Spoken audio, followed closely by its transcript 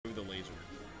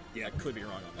Yeah. I could be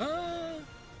wrong.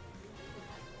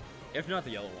 If not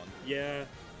the yellow one. Yeah.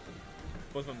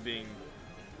 Both of them being,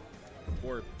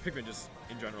 or Pikmin just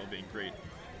in general being great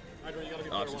Hydra, you gotta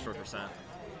get options for percent.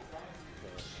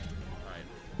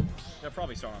 Alright. Yeah,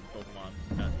 probably start on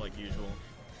Pokemon, like usual.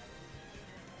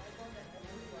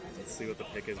 Let's see what the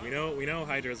pick is. We know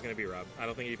Hydra is going to be Rob. I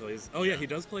don't think he plays. Oh yeah, he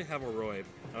does play Haveroy.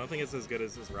 I don't think it's as good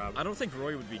as Rob. I don't think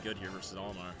Roy would be good here versus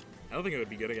Olimar. I don't think it would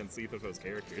be good against Ethanfo's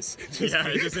characters.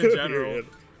 Yeah, just in general.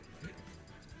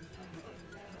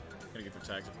 Gonna get the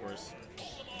tags, of course.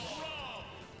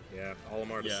 Yeah,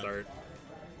 Olimar to start.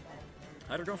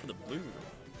 Hydra going for the blue.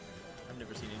 I've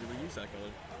never seen anybody use that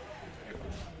color.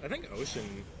 I think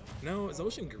Ocean. No, is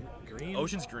Ocean green?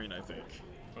 Ocean's green, I think.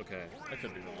 Okay. I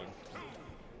could be wrong.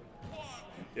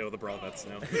 Yo, the Brawl Vets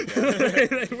now.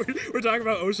 we're talking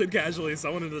about Ocean casually.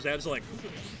 Someone in the chat's like, who the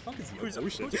fuck is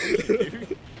Ocean?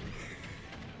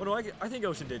 Well, no, I think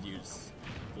Ocean did use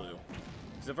blue.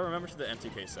 Because if I remember to the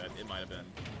MTK set, it might have been.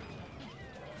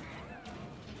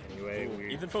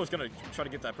 Anyway, Ethanfo is going to try to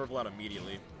get that purple out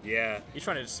immediately. Yeah. He's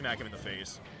trying to just smack him in the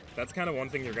face. That's kind of one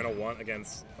thing you're going to want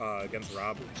against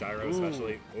Rob, Gyro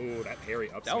especially. Ooh, that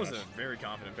parry up That was a very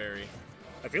confident parry.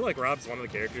 I feel like Rob's one of the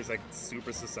characters like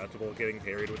super susceptible to getting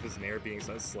parried with his Nair being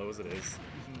so slow as it is.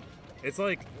 It's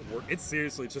like, it's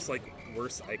seriously just like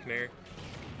worse Ike Nair.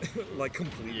 Like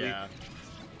completely. Yeah.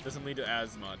 Doesn't lead to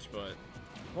as much, but...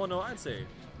 Well, no, I'd say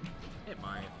it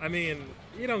might. I mean,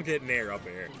 you don't get Nair up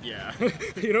air. Yeah.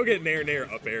 You don't get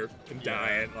Nair up air and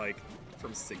die at like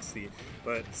from 60.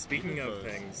 But speaking of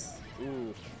things...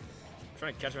 Ooh.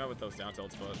 Trying to catch him out with those down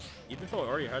tilts, but Ethanfo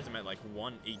already has him at like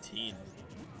 118.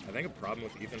 I think a problem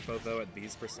with Ethanfo though at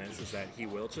these percents is that he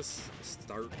will just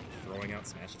start throwing out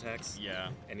smash attacks. Yeah.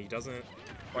 And he doesn't...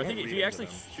 Or I think if he actually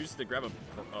chooses to grab a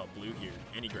blue here,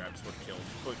 and he grabs what killed.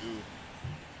 But ooh.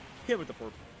 Hit with the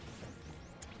purple.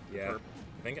 Yeah.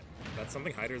 I think that's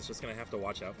something Hydra's just going to have to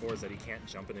watch out for, is that he can't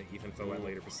jump into Ethanfo at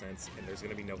later percents, and there's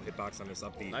going to be no hitbox on this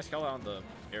up B. Nice call out on the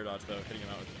air dodge though, hitting him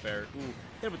out with the fair. Ooh.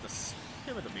 Hit with the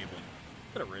Maybelline.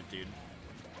 What a rip, dude.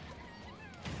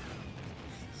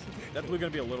 That blue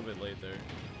gonna be a little bit late there.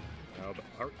 No,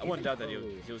 but I wouldn't doubt that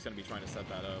he was gonna be trying to set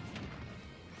that up.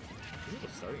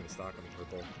 He's starting to stock on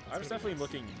purple. I was definitely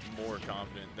looking more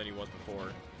confident than he was before.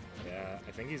 Yeah,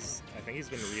 I think he's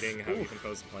been reading how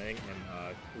Ethanfo's playing,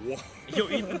 and whoa. Yo,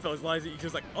 Ethanfo's lies. He's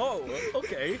just like, oh,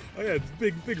 okay. Oh yeah,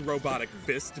 big robotic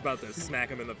fist about to smack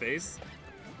him in the face.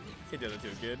 He did it to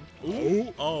a kid.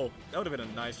 Ooh. Oh, that would have been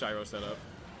a nice gyro setup.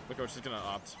 Look, we're just gonna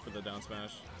opt for the down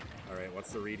smash. Alright,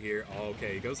 what's the read here? Oh,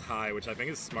 okay, he goes high, which I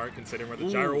think is smart considering where the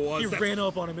gyro was. He ran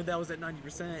up on him and that was at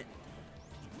 90%.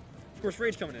 Of course,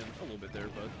 rage coming in a little bit there,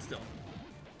 but still.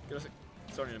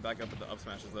 Starting to back up with the up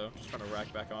smashes though. Just trying to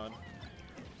rack back on.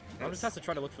 I just has to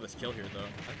try to look for this kill here though.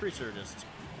 I'm pretty sure just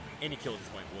any kill at this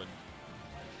point would.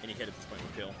 Any hit at this point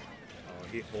would kill. Oh,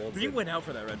 he holds But he went out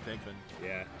for that red Pikmin.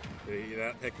 Yeah,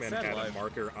 that Pikmin had a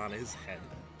marker on his head.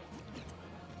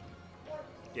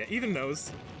 Yeah, Ethan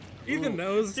knows. Ethan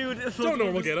knows. Dude, don't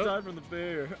normal get up. Died from the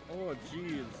bear. Oh,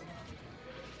 jeez.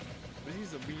 But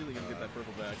he's immediately gonna get that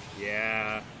purple back.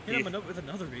 Yeah. Hit him with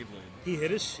another Beyblade. He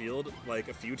hit his shield like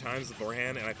a few times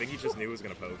beforehand, and I think he just knew he was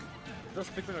gonna poke. Those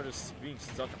Pikmin are just being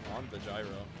stuck on the gyro.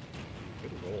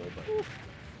 Good roll, but.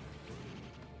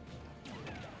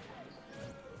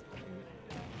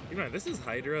 You know, this is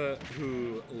Hydra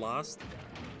who lost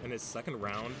in his second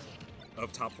round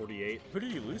of top 48. Who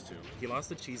did he lose to? He lost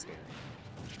to Cheese Bear.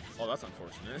 Oh, that's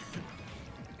unfortunate.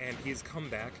 And he's come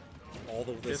back all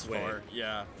this way. Far.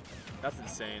 Yeah, that's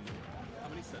insane. How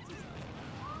many sets is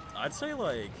that? I'd say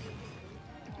like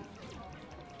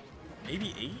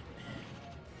maybe 8.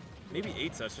 Maybe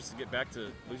 8 sets just to get back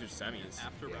to loser semis.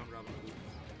 After round robin.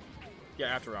 Yeah,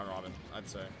 after round robin, I'd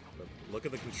say. But look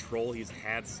at the control he's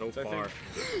had so far.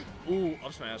 Ooh,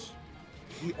 up smash.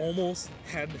 He almost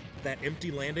had that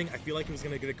empty landing. I feel like he was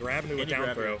going to get a grab into a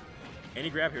down throw. Any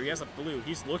grab here. He has a blue.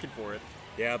 He's looking for it.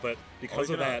 Yeah, but because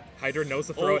of that, Hydra knows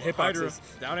to throw hitboxes. Hydra.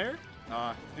 Down air?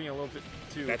 Being a little bit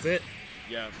too... That's it.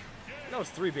 Yeah. That was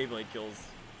 3 Beyblade kills.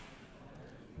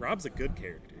 Rob's a good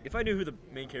character. If I knew who the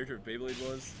main character of Beyblade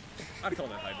was, I'd call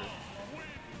that Hydra.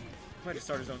 Might just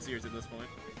start his own series at this point.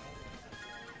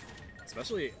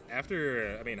 Especially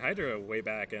after, I mean, Hydra way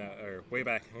back,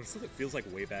 honestly, it feels like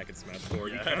way back in Smash 4.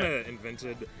 Yeah. You kind of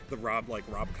invented the Rob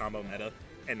combo meta,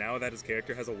 and now that his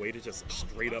character has a way to just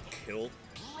straight up kill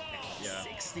at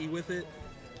 60 with it.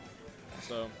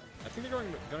 So, I think they're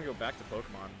going to go back to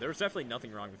Pokemon. There's definitely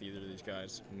nothing wrong with either of these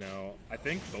guys. No, I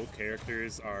think both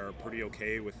characters are pretty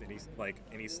okay with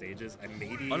any stages. And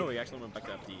maybe... Oh no, he actually went back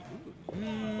to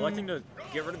FD. Electing to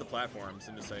get rid of the platforms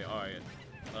and just say, alright,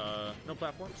 No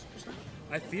platforms.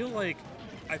 I feel like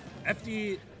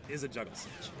FD is a juggle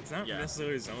stage. It's not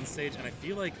necessarily a zone stage, and I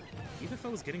feel like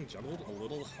Ethanfo was getting juggled a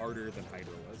little harder than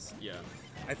Hydra was. Yeah.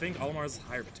 I think Olimar has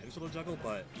higher potential to juggle,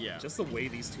 but just the way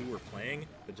these two were playing,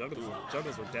 the juggles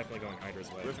were definitely going Hydra's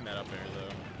way. Whiffing that up there, though.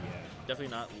 Yeah.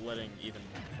 Definitely not letting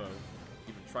Ethanfo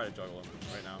even try to juggle him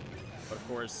right now. But of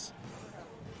course,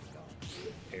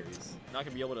 Parries. not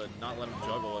going to be able to not let him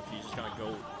juggle if he's just going to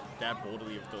go that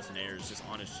boldly with those nairs just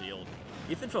on his shield.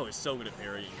 Ethanfo is so good at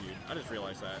parrying, dude. I just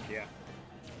realized that. Yeah.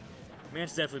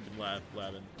 Man's definitely been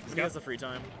labbing. He has the free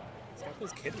time. He's got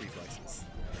those kid reflexes.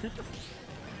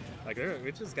 Like,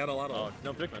 we just got a lot of... Oh,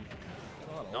 no Pikmin.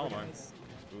 No, Olimar.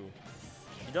 Ooh.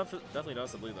 He definitely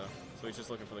does the bleed, though. So he's just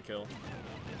looking for the kill.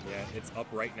 Yeah, it's up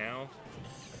right now.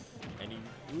 And he...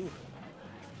 Ooh.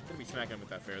 Gonna be smacking him with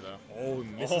that fair, though. Oh, he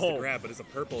misses the grab, but it's a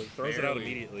purple. He throws it out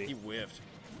immediately. He whiffed.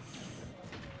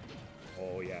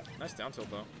 Oh, yeah. Nice down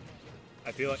tilt, though.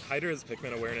 I feel like Hydra's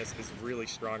Pikmin awareness is really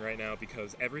strong right now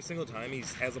because every single time he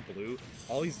has a blue,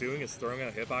 all he's doing is throwing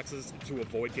out hitboxes to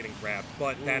avoid getting grabbed,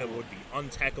 but that would be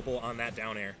untackable on that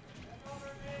down air.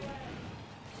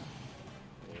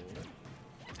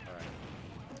 Alright.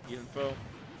 Ethanfo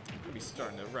gonna be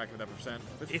starting to rack up that percent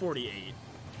with 48.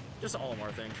 Just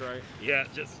Olimar things, right? Yeah,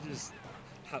 just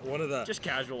one of the... Just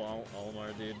casual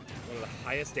Olimar, dude. One of the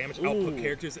highest damage output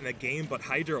characters in the game, but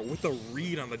Hydra with a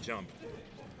read on the jump.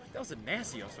 That was a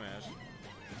nasty up smash.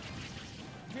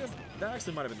 That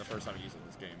actually might have been the first time he used it in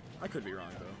this game. I could be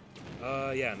wrong,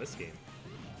 though. Yeah, in this game.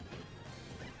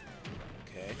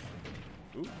 Okay.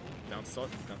 Ooh, down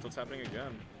tilt's happening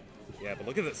again. Yeah, but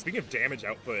look at that. Speaking of damage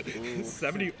output,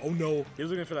 70. Oh no. He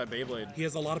was looking for that Beyblade. He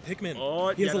has a lot of Pikmin.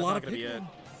 Oh, he has a lot of Pikmin. Be it.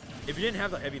 If he didn't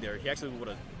have the heavy there, he actually would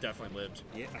have definitely lived.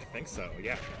 Yeah, I think so,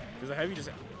 yeah. Because the heavy just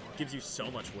gives you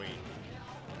so much weight.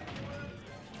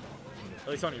 At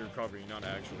least on your recovery, not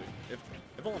actually. If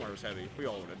Olimar was heavy, we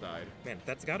all would have died. Man,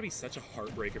 that's got to be such a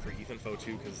heartbreaker for Ethanfo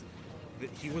too, because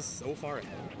he was so far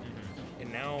ahead,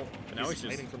 and now he's just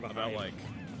fighting from behind. About like,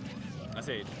 I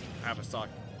say half a stock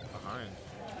behind.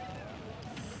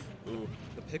 Ooh,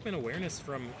 the Pikmin awareness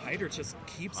from Hydra just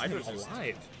keeps him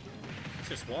alive. He's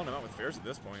just swallowing him out with fairs at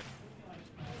this point.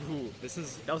 Ooh,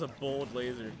 that was a bold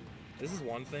laser. This is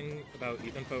one thing about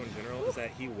Ethanfo in general is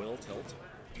that he will tilt.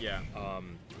 Yeah.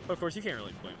 But of course, you can't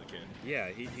really blame the kid. Yeah,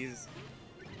 he's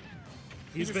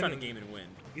just trying to game and win.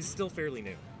 He's still fairly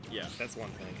new. Yeah. That's one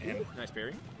thing. And nice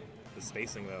parry. The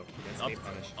spacing, though, against Nate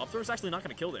Punish. Up throw's actually not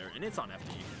going to kill there, and it's on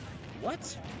FD.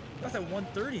 What? That's at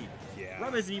 130. Yeah.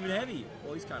 Rob isn't even heavy.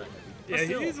 Well, he's kind of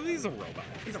heavy. Yeah, he's a robot.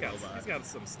 He's got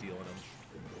some steel in him.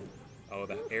 Oh,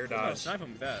 the air dodge. Snipe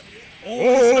him with that.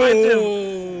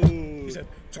 Oh! He said,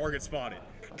 target spotted.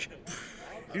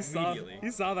 He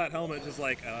saw that helmet just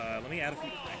like, let me add a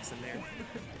few cracks in there.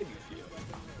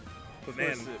 But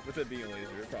man, with it being a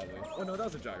laser, probably. Oh no, that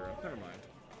was a gyro. Never mind.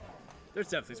 There's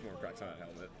definitely some more cracks on that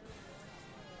helmet.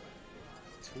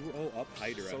 2-0 up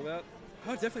Hydra. So that, I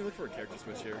would definitely look for a character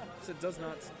switch here. Because it does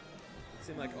not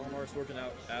seem like Olimar's working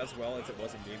out as well as it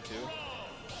was in game 2.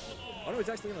 Oh no, he's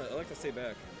actually gonna elect to stay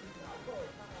back.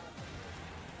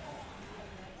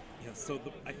 Yeah, so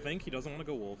I think he doesn't want to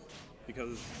go Wolf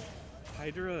because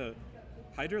Hydra,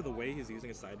 the way he's using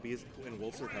his side Bs and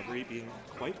Wolf's recovery being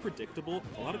quite predictable,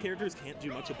 a lot of characters can't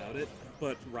do much about it,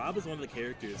 but Rob is one of the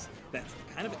characters that's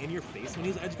kind of in your face when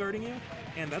he's edge guarding you,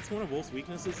 and that's one of Wolf's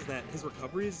weaknesses is that his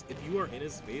recoveries, if you are in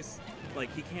his face,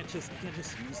 like he can't just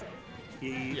use them.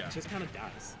 He just kind of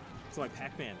dies. So like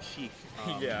Pac-Man, Sheik,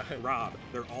 Rob,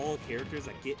 they're all characters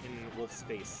that get in Wolf's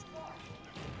face.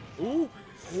 Ooh!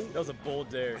 That was a bold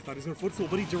dare. I thought he was going to footstool,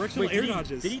 but he directional air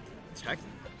dodges. Did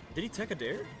he tech a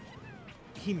dare?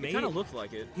 He may kind of looked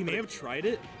like it. He may have tried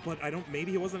it, but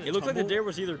maybe he wasn't. It looked like the dare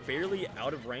was either barely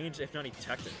out of range, if not he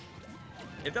teched it.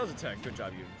 If that was a tech, good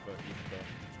job, you.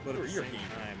 But at the same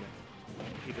time,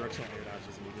 he directional air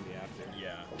dodges immediately after.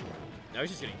 Yeah. Now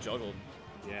he's just getting juggled.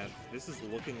 Yeah, this is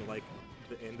looking like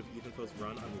the end of Ethanfo's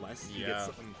run, unless he gets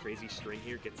some crazy string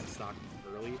here, gets the stock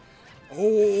early.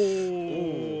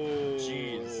 Oh,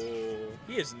 jeez.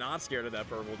 He is not scared of that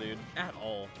purple, dude, at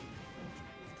all.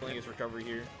 Playing his recovery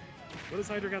here. What has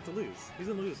Hydra got to lose? He's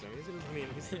in lose.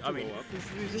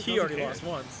 He already lost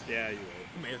once. Yeah, you will.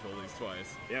 He may as well lose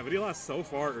twice. Yeah, but he lost so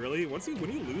far early. When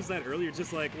you lose that early, you're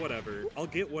just like, whatever. I'll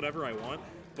get whatever I want.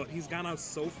 But he's gone out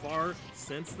so far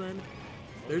since then.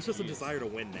 There's just a desire to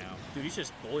win now. Dude, he's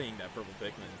just bullying that purple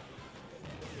Pikmin.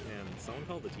 And someone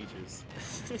called the teachers.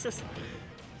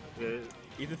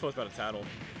 Ethanfo's about to tattle.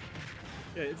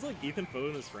 Yeah, it's like Ethanfo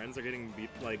and his friends are getting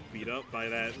beat up by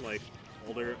that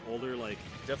older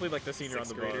definitely like the senior on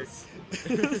the bus.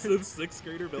 The 6th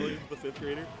grader, Billy, the 5th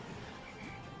grader.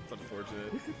 That's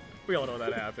unfortunate. We all know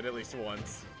that happened at least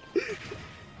once.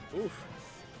 Oof.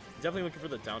 Definitely looking for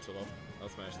the down tilt up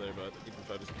smash there, but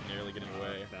Ethanfo just narrowly getting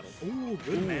away. Ooh,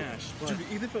 good mash. But Dude,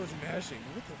 Ethanfo's mashing.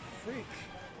 What the frick?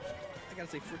 I gotta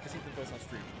say frick because Ethanfo's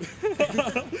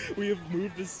on stream. we have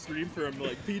moved this stream from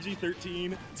like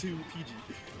PG-13 to PG.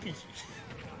 PG.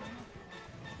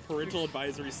 Parental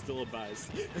advisory still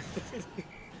advised.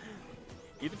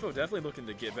 Ethanfo definitely looking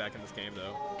to get back in this game,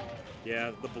 though.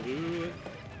 Yeah, the blue.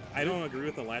 I don't agree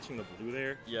with the latching the blue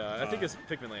there. Yeah, I think his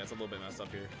Pikmin land's a little bit messed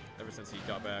up here ever since he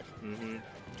got back. Mm-hmm.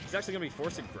 He's actually going to be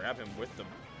forced to grab him with the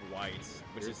whites,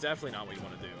 which is definitely not what you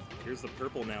want to do. Here's the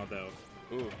purple now, though.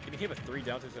 Ooh, he became a 3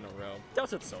 down tilts in a row. Down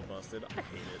tilt's so busted. I hate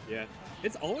it. Yeah,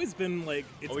 it's always been like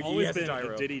Oh, he always has a been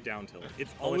gyro. a Diddy down tilt.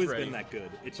 It's Oh, it's always ready. been that good.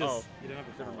 It just you don't have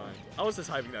to never follow. mind. I was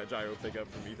just hyping that gyro pickup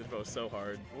from Ethanfo so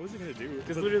hard. What was he gonna do?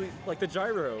 Because literally, like, the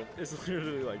gyro is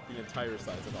literally, like, the entire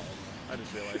size of all. I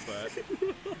just realized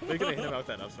that. They're gonna hit him out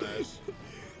with that up smash.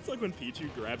 It's like when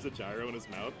Pichu grabs a gyro in his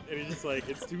mouth and he's just like,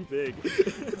 it's too big.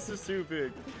 It's just too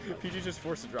big. PG's just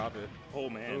forced to drop it.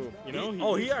 Oh man, Ooh. you know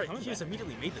He coming just back.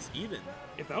 immediately made this even.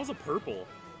 If that was a purple,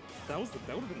 that would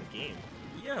have been the game.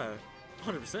 Yeah,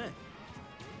 100%.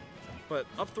 But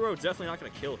up throw definitely not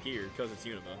gonna kill here because it's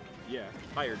Unova. Yeah.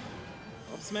 Higher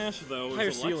Up smash though higher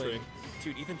is electric. ceiling.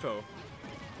 Dude, Ethanfo.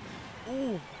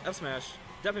 Ooh, F smash.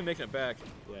 Definitely making it back.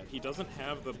 Yeah, he doesn't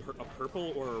have a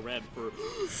purple or a red for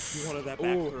you wanted that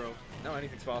back Ooh. throw. Now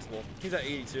anything's possible. He's at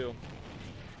 82.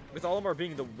 With Olimar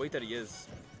being the weight that he is,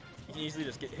 he can easily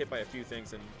just get hit by a few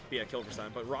things and be at kill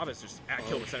percent. But Rob is just at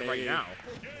kill percent right Okay. now.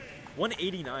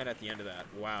 189 at the end of that.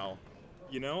 Wow.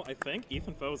 You know, I think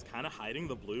Ethanfo is kind of hiding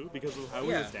the blue because of how he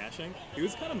Yeah. was dashing. He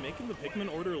was kind of making the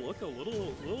Pikmin order look a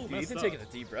little Dude, messed Ethan up. taking a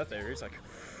deep breath there. He's like,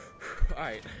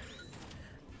 Alright.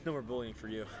 No more bullying for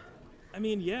you. I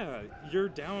mean, yeah, you're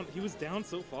down. He was down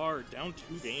so far, down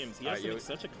 2 games. He has Alright, to yo. make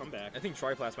such a comeback. I think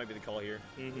Triplats might be the call here.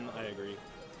 I agree.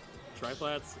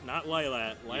 Triplats, not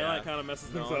Lilat. Lilat Yeah. kind of messes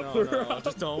things No, up. no, no.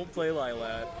 Just don't play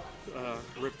Lilat.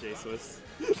 Rip J-Swiss.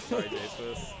 Sorry,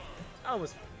 J-Swiss. I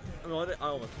almost didn't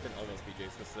almost beat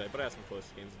J-Swiss today, but I had some close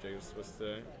games with J-Swiss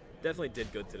today. Definitely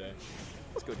did good today.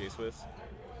 Let's go J-Swiss.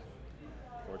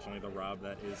 Fortunately, the Rob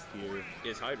that is here,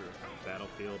 Is Hydra.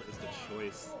 Battlefield, is the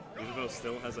choice. Ethanfo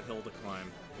still has a hill to climb.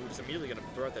 We're just immediately gonna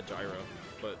throw out that gyro,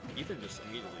 but Ethan just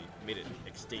immediately made it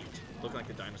extinct, looking like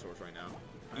the dinosaurs right now.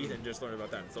 Ethan just learned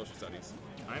about that in social studies.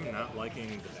 I'm not liking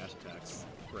the dash attacks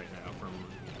right now from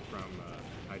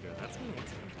Hydra. That's been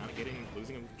what's been kind of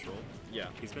losing him control. Yeah.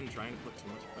 He's been trying to put too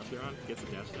much pressure on, gets a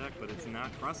dash attack, but it's not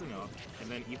crossing off,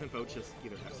 and then Ethanfo just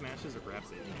either F smashes or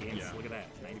grabs it in games. Yeah. Look at that,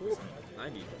 90%.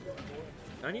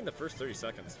 90 in the first 30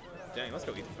 seconds. Dang, let's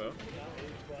go Ethanfo.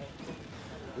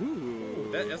 Ooh.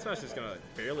 That smash is gonna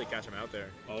barely catch him out there.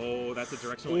 Oh, that's a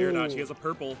directional air dodge. He has a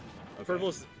purple. Okay.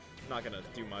 Purple's not gonna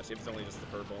do much. It's only just the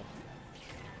purple.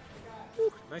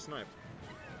 Woo, nice knife.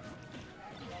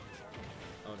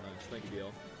 Oh, nice. Thank you,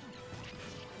 DL.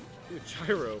 Dude,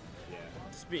 gyro. Yeah.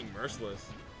 Just being merciless.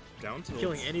 Down tilt.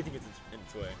 Killing anything in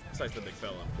its way. Besides the big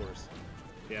fella, of course.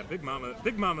 Yeah, Big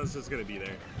Mama's just gonna be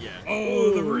there. Yeah.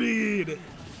 Oh, the read!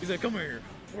 He's like, come here.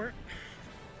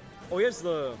 Oh, he has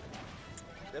the...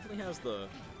 Definitely has the...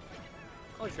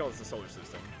 I like to call this the solar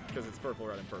system. Because it's purple,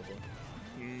 red, and purple.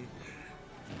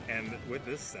 And with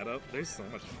this setup, there's so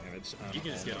much damage. On You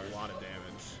can just get Olimar. a lot of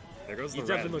damage. There goes the He's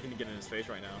red. definitely looking to get in his face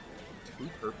right now. 2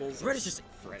 purples. Red is just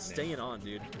threatening. staying on,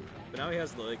 dude. But now he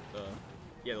has the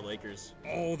the Lakers.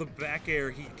 Oh, the back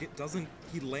air.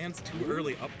 He lands too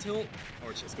early up tilt,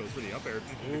 or just goes for the up air.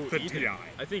 Ooh, The Ethan, DI.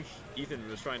 I think Ethan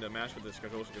was trying to mash with this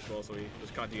control stick as well, so he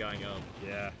was caught DIing up.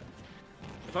 Yeah.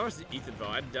 If I was Ethan, though,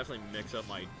 I'd definitely mix up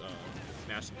my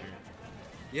mashing here.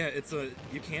 Yeah,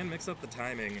 you can mix up the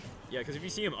timing. Yeah, because if you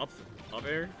see him up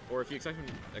air, or if you expect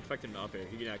him to up air,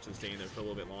 he can actually stay in there for a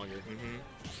little bit longer.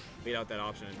 Bait out that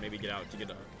option and maybe get out to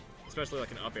get especially like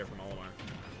an up air from Olimar.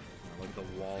 Look at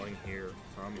the walling here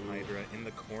from Hydra in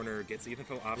the corner. Gets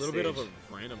Ethanfo off A little stage. bit of a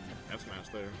random F smash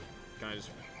there. Kind of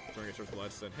just throwing it towards the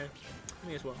ledge, said, hey,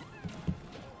 me as well.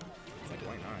 It's like,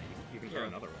 why not? You can throw Yeah.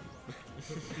 another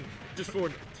one. Just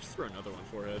throw another one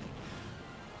forehead.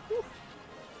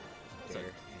 Dare,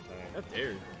 That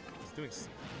dare. It's doing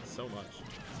so much.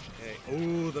 Okay.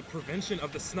 Oh, the prevention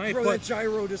of the snipe. bro, but that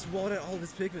gyro just walled at all of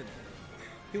his Pikmin.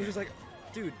 He was just like,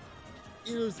 dude,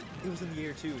 it was in the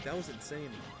air too. That was insane.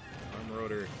 arm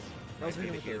rotor. That was might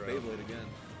him be with the the hero. Beyblade again.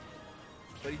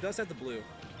 But he does have the blue.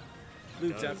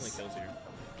 Blue Does. definitely kills here.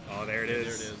 Oh, there it There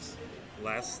is. it is.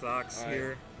 Last stocks All right.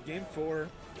 here. Game 4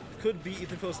 could be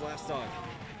Ethanfo's last stock.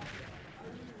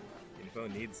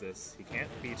 Ethanfo needs this. He can't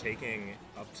be taking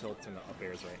up tilt and up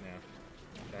airs right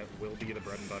now. That will be the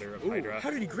bread and butter of Ooh, Hydra. how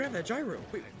did he grab that gyro?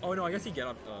 Wait, oh no, I guess he get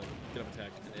up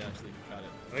attack and it actually caught it.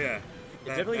 Oh yeah. It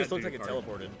definitely just looked like it card.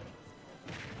 teleported.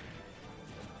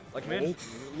 Like man,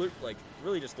 like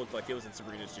really just looked like it was in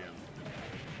Sabrina's gym.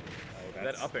 Oh,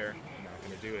 That up air. Not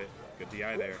gonna do it. Good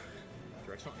DI there.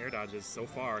 Directional air dodges so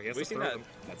far. He has to Wasting throw that them.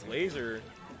 That's laser.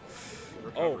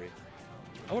 recovery.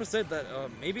 I would have said that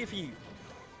maybe if he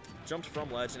jumped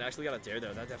from ledge and actually got a dare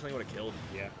there, that definitely would have killed.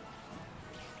 Yeah.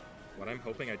 What I'm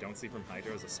hoping I don't see from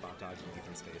Hydra is a spot dodge in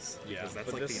Ethan's face. Yeah, Because that's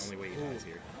but like this- the only way he has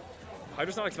here.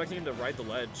 Hydra's not expecting him to ride the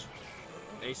ledge,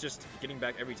 and he's just getting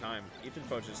back every time.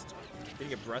 Ethanfo just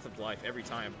getting a breath of life every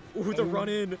time. Ooh, the run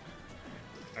in!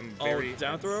 I'm very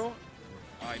down throw?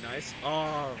 Alright, nice.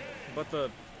 Oh, but the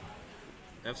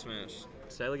F smash.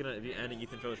 Sadly gonna be ending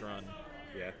Ethanfo's run.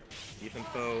 Yeah.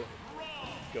 Ethanfo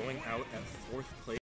going out at 4th place.